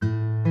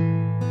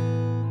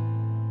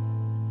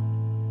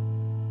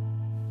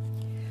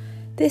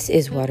This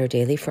is Water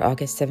Daily for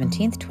August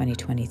 17th,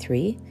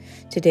 2023.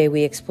 Today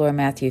we explore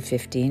Matthew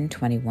 15,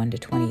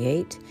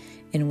 21-28,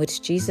 in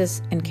which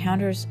Jesus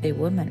encounters a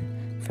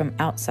woman from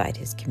outside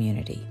his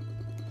community.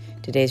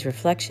 Today's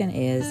reflection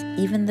is,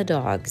 even the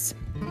dogs.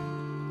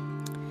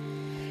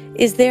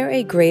 Is there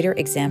a greater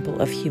example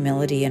of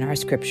humility in our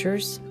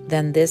scriptures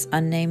than this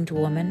unnamed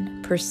woman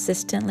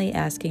persistently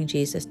asking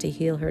Jesus to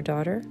heal her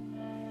daughter?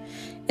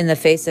 In the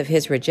face of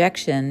his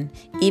rejection,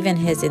 even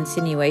his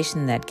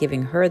insinuation that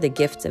giving her the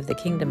gifts of the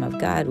kingdom of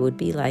God would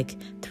be like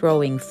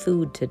throwing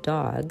food to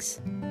dogs,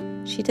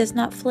 she does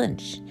not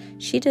flinch.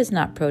 She does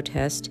not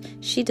protest.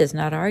 She does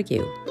not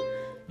argue.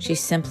 She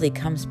simply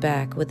comes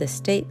back with a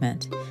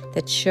statement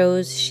that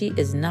shows she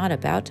is not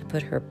about to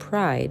put her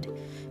pride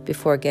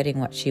before getting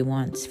what she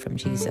wants from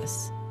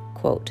Jesus.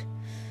 Quote,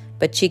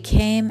 "But she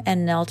came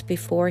and knelt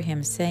before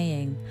him,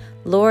 saying,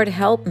 'Lord,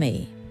 help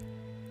me.'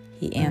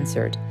 He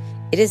answered,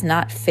 'It is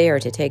not fair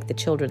to take the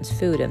children's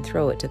food and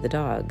throw it to the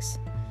dogs.'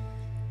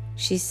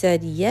 She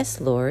said, 'Yes,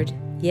 Lord,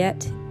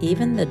 yet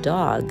even the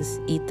dogs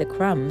eat the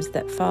crumbs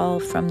that fall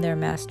from their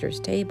master's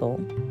table.'"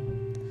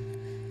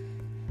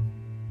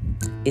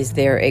 Is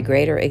there a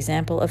greater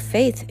example of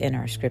faith in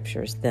our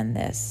scriptures than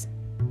this?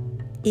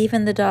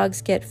 Even the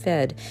dogs get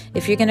fed.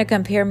 If you're going to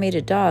compare me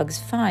to dogs,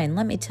 fine,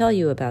 let me tell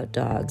you about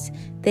dogs.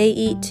 They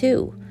eat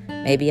too,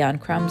 maybe on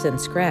crumbs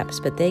and scraps,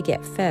 but they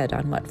get fed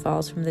on what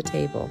falls from the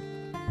table.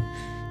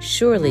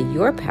 Surely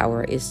your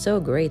power is so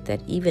great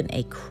that even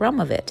a crumb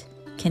of it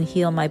can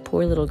heal my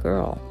poor little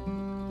girl.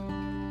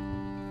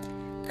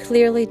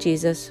 Clearly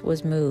Jesus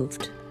was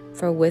moved,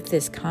 for with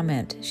this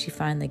comment she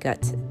finally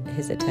got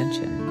his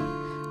attention.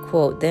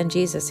 Quote, "Then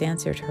Jesus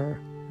answered her,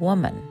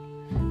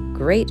 'Woman,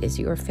 great is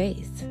your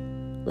faith.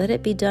 Let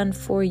it be done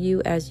for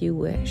you as you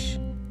wish.'"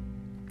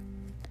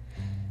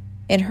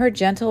 In her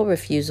gentle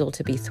refusal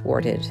to be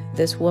thwarted,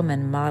 this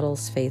woman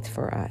models faith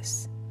for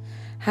us.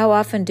 How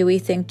often do we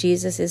think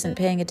Jesus isn't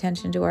paying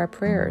attention to our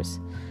prayers?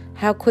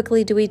 How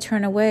quickly do we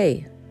turn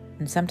away,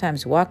 and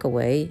sometimes walk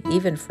away,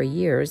 even for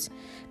years,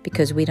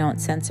 because we don't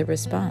sense a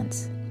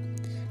response?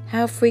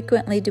 How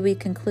frequently do we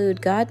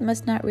conclude God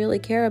must not really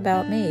care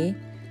about me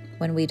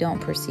when we don't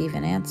perceive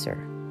an answer?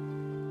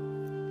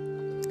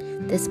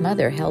 This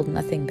mother held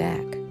nothing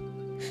back.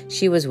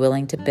 She was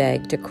willing to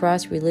beg, to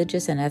cross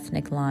religious and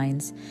ethnic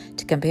lines,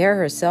 to compare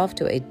herself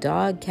to a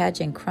dog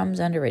catching crumbs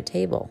under a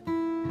table,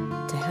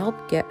 to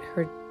help get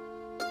her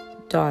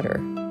daughter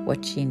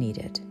what she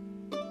needed.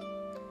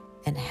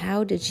 And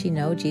how did she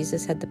know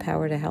Jesus had the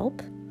power to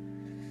help?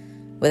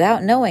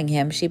 Without knowing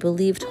him, she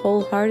believed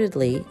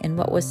wholeheartedly in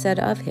what was said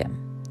of him,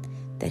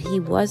 that he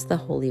was the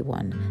Holy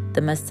One,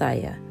 the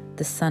Messiah,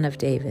 the Son of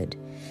David.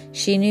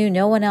 She knew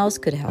no one else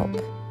could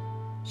help.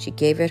 She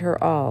gave it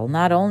her all,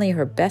 not only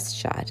her best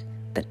shot,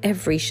 but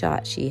every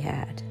shot she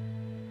had.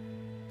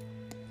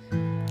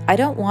 I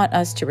don't want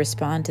us to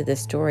respond to this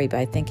story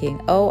by thinking,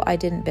 "Oh, I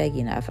didn't beg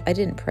enough. I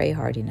didn't pray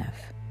hard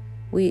enough."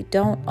 We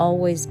don't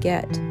always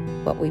get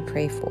what we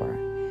pray for.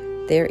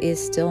 There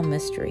is still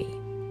mystery.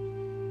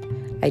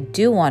 I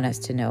do want us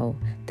to know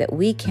that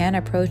we can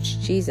approach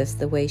Jesus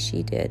the way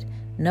she did,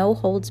 no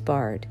holds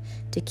barred,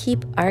 to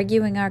keep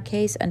arguing our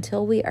case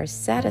until we are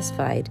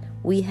satisfied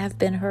we have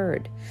been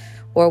heard,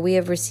 or we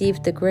have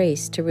received the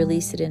grace to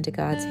release it into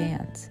God's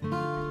hands.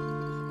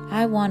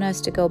 I want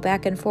us to go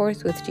back and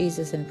forth with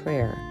Jesus in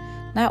prayer,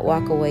 not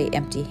walk away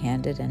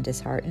empty-handed and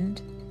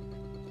disheartened.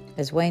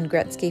 As Wayne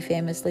Gretzky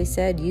famously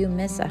said, you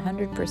miss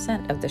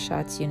 100% of the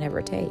shots you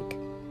never take.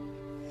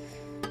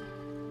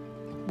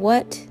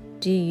 What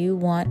do you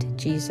want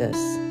Jesus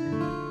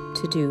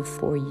to do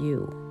for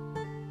you?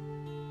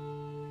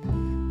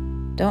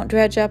 Don't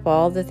dredge up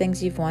all the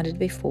things you've wanted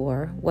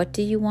before. What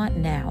do you want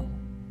now?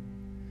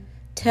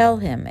 Tell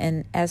him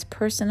in as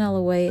personal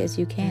a way as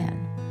you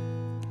can.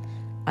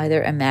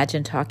 Either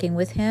imagine talking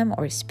with him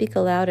or speak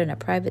aloud in a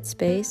private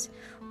space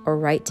or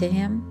write to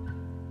him,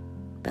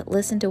 but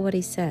listen to what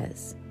he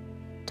says.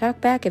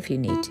 Talk back if you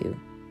need to.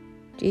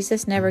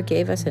 Jesus never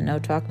gave us a no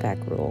talk back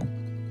rule.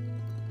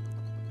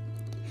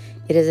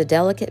 It is a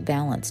delicate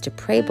balance to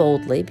pray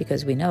boldly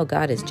because we know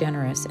God is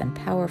generous and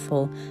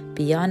powerful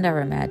beyond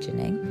our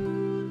imagining,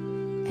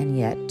 and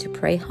yet to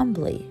pray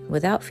humbly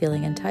without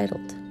feeling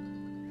entitled.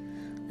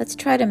 Let's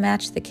try to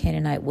match the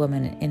Canaanite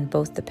woman in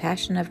both the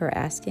passion of her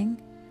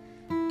asking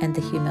and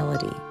the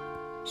humility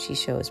she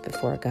shows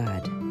before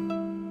God.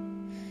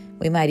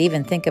 We might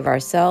even think of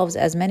ourselves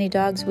as many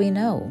dogs we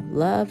know,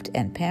 loved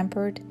and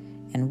pampered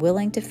and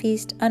willing to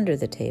feast under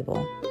the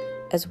table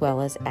as well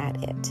as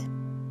at it.